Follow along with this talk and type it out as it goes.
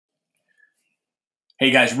Hey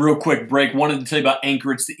guys, real quick break. Wanted to tell you about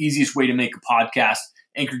Anchor. It's the easiest way to make a podcast.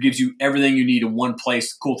 Anchor gives you everything you need in one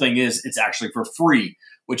place. The cool thing is it's actually for free,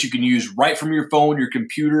 which you can use right from your phone, your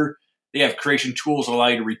computer. They have creation tools that allow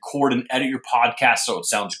you to record and edit your podcast so it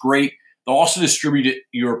sounds great. They'll also distribute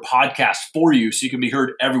your podcast for you so you can be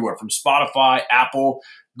heard everywhere from Spotify, Apple,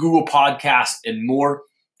 Google Podcasts, and more.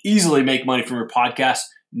 Easily make money from your podcast.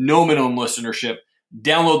 No minimum listenership.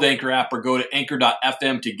 Download the Anchor app or go to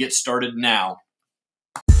anchor.fm to get started now.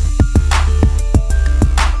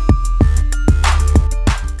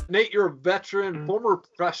 Nate, you're a veteran, former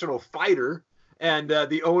professional fighter, and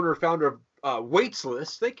the owner, founder of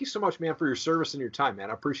Weightsless. Thank you so much, man, for your service and your time, man.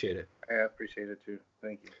 I appreciate it. I appreciate it too.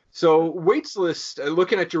 Thank you. So Weightsless,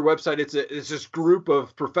 looking at your website, it's this group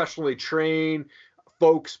of professionally trained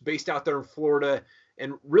folks based out there in Florida,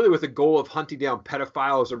 and really with the goal of hunting down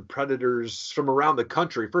pedophiles and predators from around the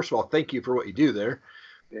country. First of all, thank you for what you do there.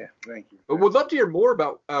 Yeah, thank you. But would love to hear more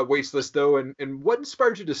about Weightsless, though, and what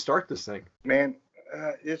inspired you to start this thing? Man,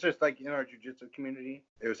 it's just like in our jiu-jitsu community,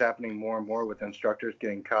 it was happening more and more with instructors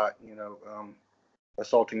getting caught,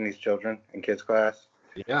 assaulting these children in kids class.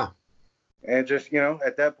 Yeah. And just,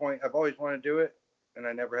 at that point, I've always wanted to do it, and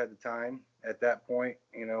I never had the time. At that point,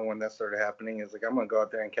 when that started happening, it's like, I'm going to go out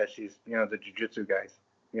there and catch these, the jiu-jitsu guys.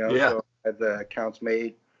 Yeah. So I had the accounts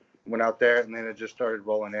made, went out there, and then it just started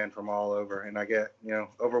rolling in from all over, and I get,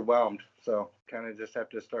 overwhelmed. So kind of just have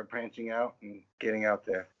to start branching out and getting out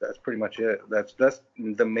there. That's pretty much it. That's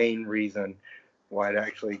the main reason why it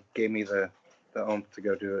actually gave me the oomph to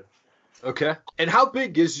go do it. Okay. And how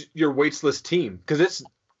big is your Weightsless team? Because it's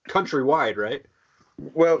countrywide, right?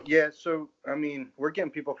 Well, yeah. So, we're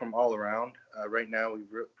getting people from all around. Right now, we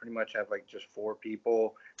pretty much have like just 4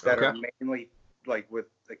 people that are mainly like with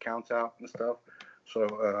accounts out and stuff.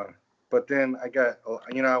 So, but then I got,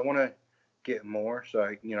 I want to get more. So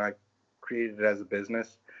I created it as a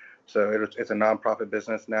business. So it's a nonprofit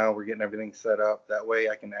business now. We're getting everything set up. That way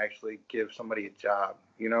I can actually give somebody a job.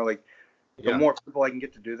 The more people I can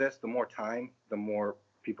get to do this, the more time, the more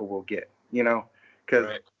people will get,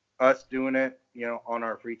 because us doing it, on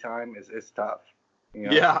our free time is tough.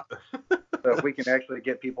 Yeah. So if we can actually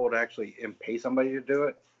get people to actually pay somebody to do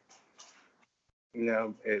it,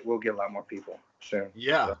 it will get a lot more people soon.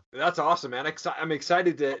 Yeah, so. That's awesome, man. I'm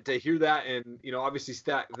excited to hear that, and obviously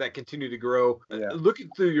that continue to grow. Yeah. Looking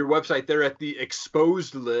through your website there at the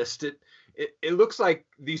exposed list, it looks like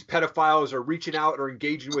these pedophiles are reaching out or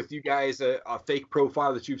engaging with you guys, a fake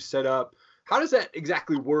profile that you've set up. How does that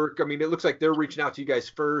exactly work? I mean, it looks like they're reaching out to you guys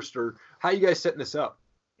first, or how are you guys setting this up?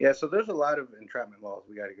 Yeah, so there's a lot of entrapment laws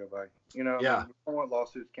we got to go by. We don't want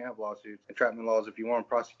lawsuits, can't have lawsuits. Entrapment laws, if you want them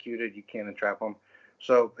prosecuted, you can't entrap them.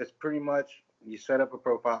 So it's pretty much you set up a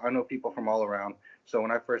profile. I know people from all around. So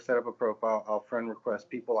when I first set up a profile, I'll friend request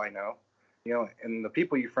people I know. And the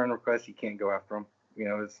people you friend request, you can't go after them.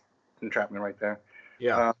 It's entrapment right there.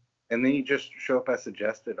 Yeah. And then you just show up as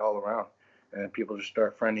suggested all around. And people just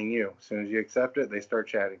start friending you. As soon as you accept it, they start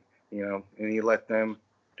chatting, and you let them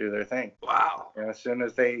do their thing. Wow. As soon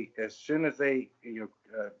as they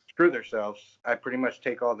screw themselves, I pretty much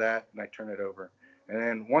take all that and I turn it over. And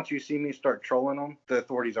then once you see me start trolling them, the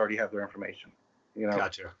authorities already have their information.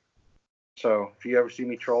 Gotcha. So if you ever see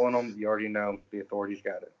me trolling them, you already know the authorities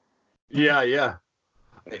got it. Yeah.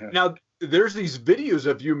 Now, there's these videos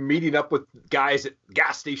of you meeting up with guys at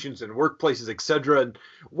gas stations and workplaces, etc. And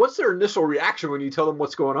what's their initial reaction when you tell them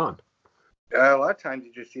what's going on? A lot of times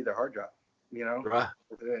you just see their heart drop. Right.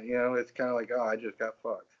 It's kind of like, oh, I just got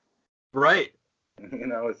fucked. Right.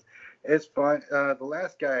 It's fun. The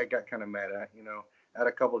last guy I got kind of mad at, had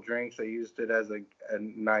a couple drinks. I used it as a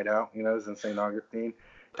night out, it was in St. Augustine.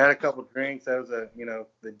 Had a couple drinks. That was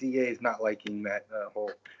the DA's not liking that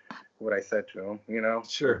whole, what I said to him,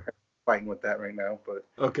 Sure. Fighting with that right now, but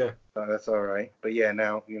okay. That's all right. But yeah,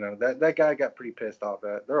 now, that guy got pretty pissed off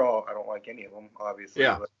at. I don't like any of them, obviously.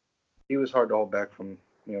 Yeah. But he was hard to hold back from,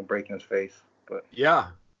 breaking his face. But yeah.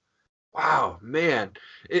 Wow, man.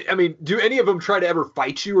 Do any of them try to ever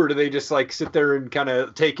fight you, or do they just like sit there and kind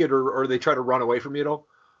of take it, or they try to run away from you at all?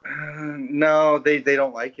 No, they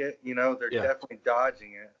don't like it. They're definitely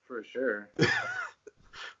dodging it for sure.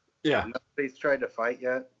 Yeah. Nobody's tried to fight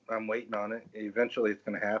yet. I'm waiting on it. Eventually it's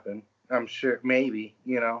going to happen. I'm sure, maybe,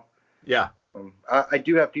 Yeah. I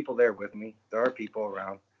do have people there with me. There are people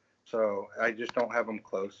around. So I just don't have them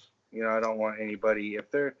close. I don't want anybody,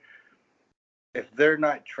 if they're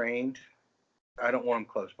not trained, I don't want them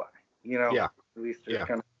close by. Yeah. At least they're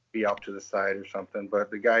kind of be off to the side or something.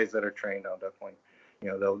 But the guys that are trained, I'll definitely,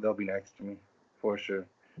 they'll be next to me for sure.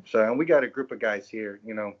 So, and we got a group of guys here.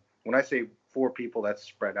 When I say 4 people, that's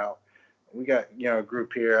spread out. we got, a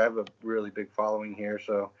group here. I have a really big following here.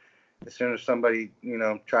 So as soon as somebody,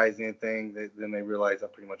 tries anything, then they realize I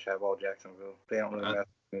pretty much have all Jacksonville. They don't really mess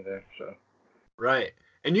with me there. So. Right.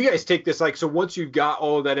 And you guys take this, so once you've got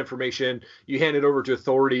all of that information, you hand it over to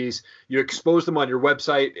authorities, you expose them on your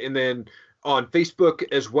website, and then on Facebook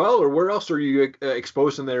as well, or where else are you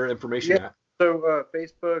exposing their information at? So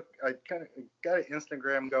Facebook, I kind of got an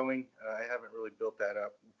Instagram going. I haven't really built that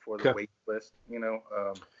up for the wait list.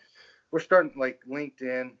 We're starting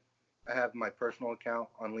LinkedIn. I have my personal account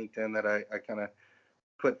on LinkedIn that I kind of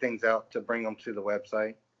put things out to bring them to the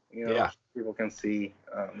website. So people can see.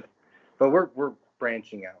 But we're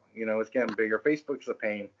branching out. It's getting bigger. Facebook's a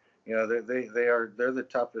pain. They're the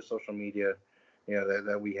toughest social media,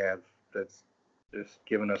 that we have. That's just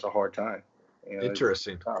giving us a hard time.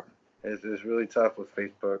 Interesting. It's really tough with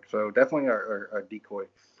Facebook. So definitely our decoy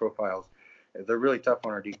profiles. They're really tough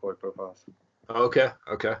on our decoy profiles. Okay.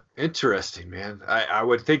 Interesting, man. I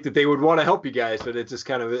would think that they would want to help you guys, but it's just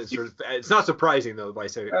kind of it's not surprising though by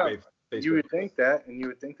Facebook. You would think that, and you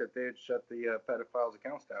would think that they'd shut the pedophiles'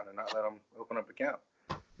 accounts down and not let them open up accounts.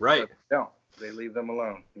 Right. But they don't. They leave them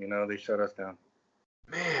alone. They shut us down.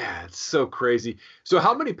 Man, it's so crazy. So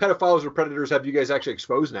how many pedophiles or predators have you guys actually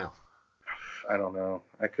exposed now? I don't know.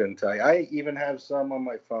 I couldn't tell you. I even have some on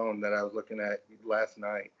my phone that I was looking at last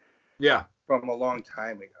night. Yeah. From a long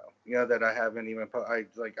time ago. That I haven't even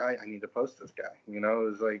I need to post this guy. It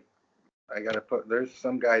was like I got to put. There's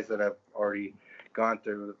some guys that I've already gone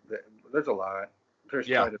through. There's a lot. There's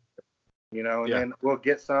quite a bit. And then we'll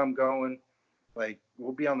get some going.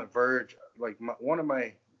 We'll be on the verge. One of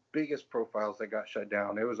my biggest profiles that got shut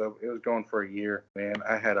down. It was going for a year. Man,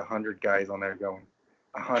 I had 100 guys on there going.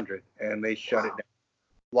 100, and they shut it down.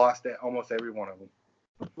 Lost almost every one of them.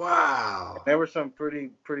 Wow. And there were some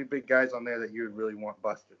pretty big guys on there that you would really want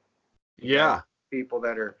busted. Yeah. People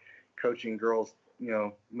that are coaching girls,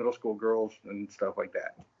 middle school girls and stuff like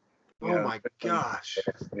that. Oh my gosh.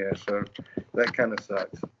 Yeah, so that kind of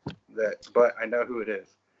sucks. But I know who it is.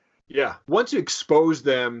 Yeah. Once you expose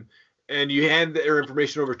them and you hand their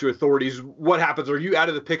information over to authorities, what happens? Are you out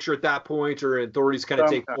of the picture at that point, or authorities kind of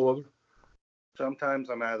take full over? Sometimes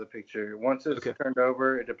I'm out of the picture. Once it's turned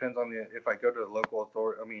over, it depends on if I go to the local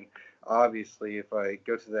authority. I mean, obviously, if I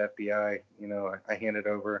go to the FBI, I hand it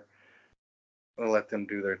over and let them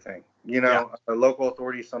do their thing. The local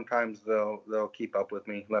authorities, sometimes they'll keep up with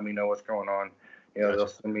me, let me know what's going on. They'll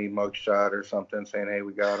send me a mugshot or something saying, hey,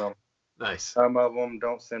 we got them. Nice. Some of them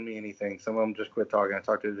don't send me anything. Some of them just quit talking. I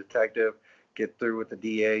talk to the detective, get through with the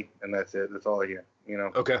DA, and that's it. That's all I hear.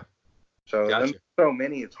 Okay. So there's so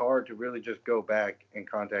many, it's hard to really just go back and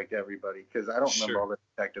contact everybody because I don't remember all the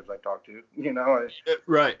detectives I talked to.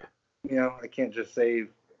 Right. I can't just save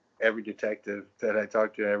every detective that I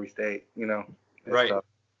talk to in every state. Right. Stuff.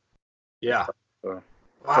 Yeah. So,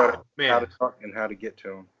 wow, man. How to talk and how to get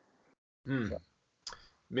to them. So.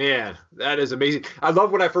 Man, that is amazing. I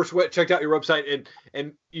love when I first checked out your website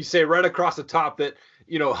and you say right across the top that,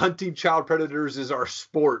 hunting child predators is our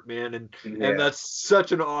sport, man. And that's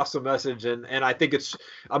such an awesome message. And I think it's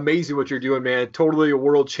amazing what you're doing, man. Totally a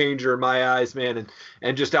world changer in my eyes, man.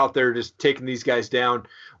 And just out there, just taking these guys down.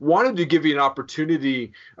 Wanted to give you an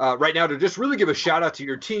opportunity right now to just really give a shout out to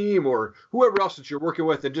your team or whoever else that you're working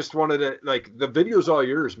with. And just wanted to, the video's all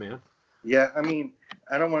yours, man. Yeah. I mean,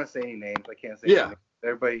 I don't want to say any names. I can't say any names.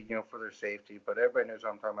 Everybody, for their safety, but everybody knows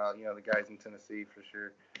what I'm talking about. The guys in Tennessee for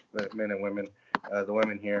sure, the men and women, the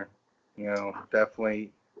women here,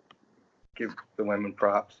 definitely give the women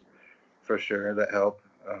props for sure that help.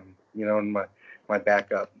 And my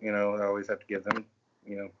backup, I always have to give them,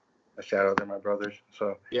 a shout out. They're my brothers.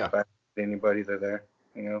 So if I have anybody, they're there,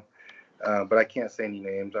 but I can't say any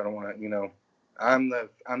names. I don't want to, I'm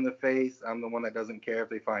the face. I'm the one that doesn't care if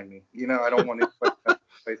they find me. I don't want anybody to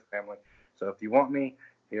face family. So if you want me,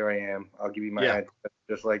 here I am. I'll give you my address,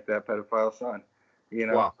 just like that pedophile son.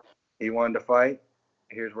 Wow. He wanted to fight.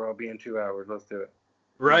 Here's where I'll be in 2 hours. Let's do it.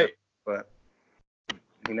 Right. But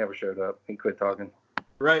he never showed up. He quit talking.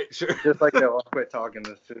 Right. Sure. Just like they'll all quit talking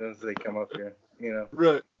as soon as they come up here.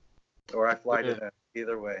 Right. Or I fly to them.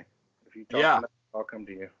 Either way. If you talk to them, I'll come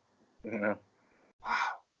to you. Wow.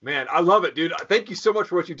 Man, I love it, dude. Thank you so much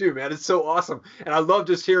for what you do, man. It's so awesome. And I love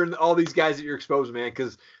just hearing all these guys that you're exposing, man,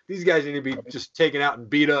 because these guys need to be just taken out and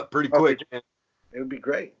beat up pretty quick. Man. It would be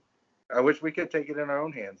great. I wish we could take it in our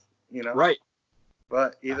own hands, Right.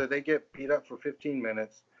 But either they get beat up for 15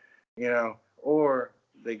 minutes, or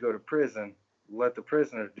they go to prison, let the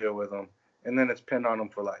prisoners deal with them, and then it's pinned on them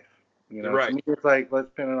for life. Right. To me, it's like, let's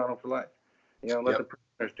pin it on them for life. Let the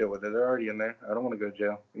prisoners deal with it. They're already in there. I don't want to go to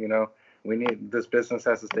jail, We need, this business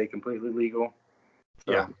has to stay completely legal.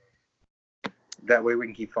 So, that way we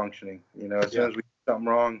can keep functioning. You know, as soon as we do something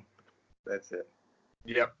wrong, that's it.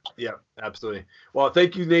 Yep, absolutely. Well,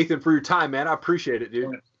 thank you, Nathan, for your time, man. I appreciate it,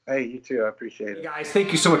 dude. Hey, you too. I appreciate it. Hey guys,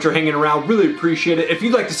 thank you so much for hanging around. Really appreciate it. If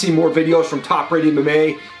you'd like to see more videos from Top Rated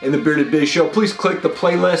MMA and the Bearded Biz Show, please click the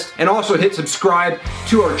playlist and also hit subscribe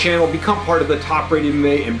to our channel. Become part of the Top Rated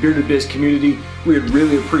MMA and Bearded Biz community. We would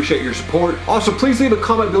really appreciate your support. Also, please leave a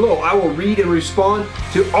comment below. I will read and respond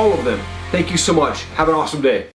to all of them. Thank you so much. Have an awesome day.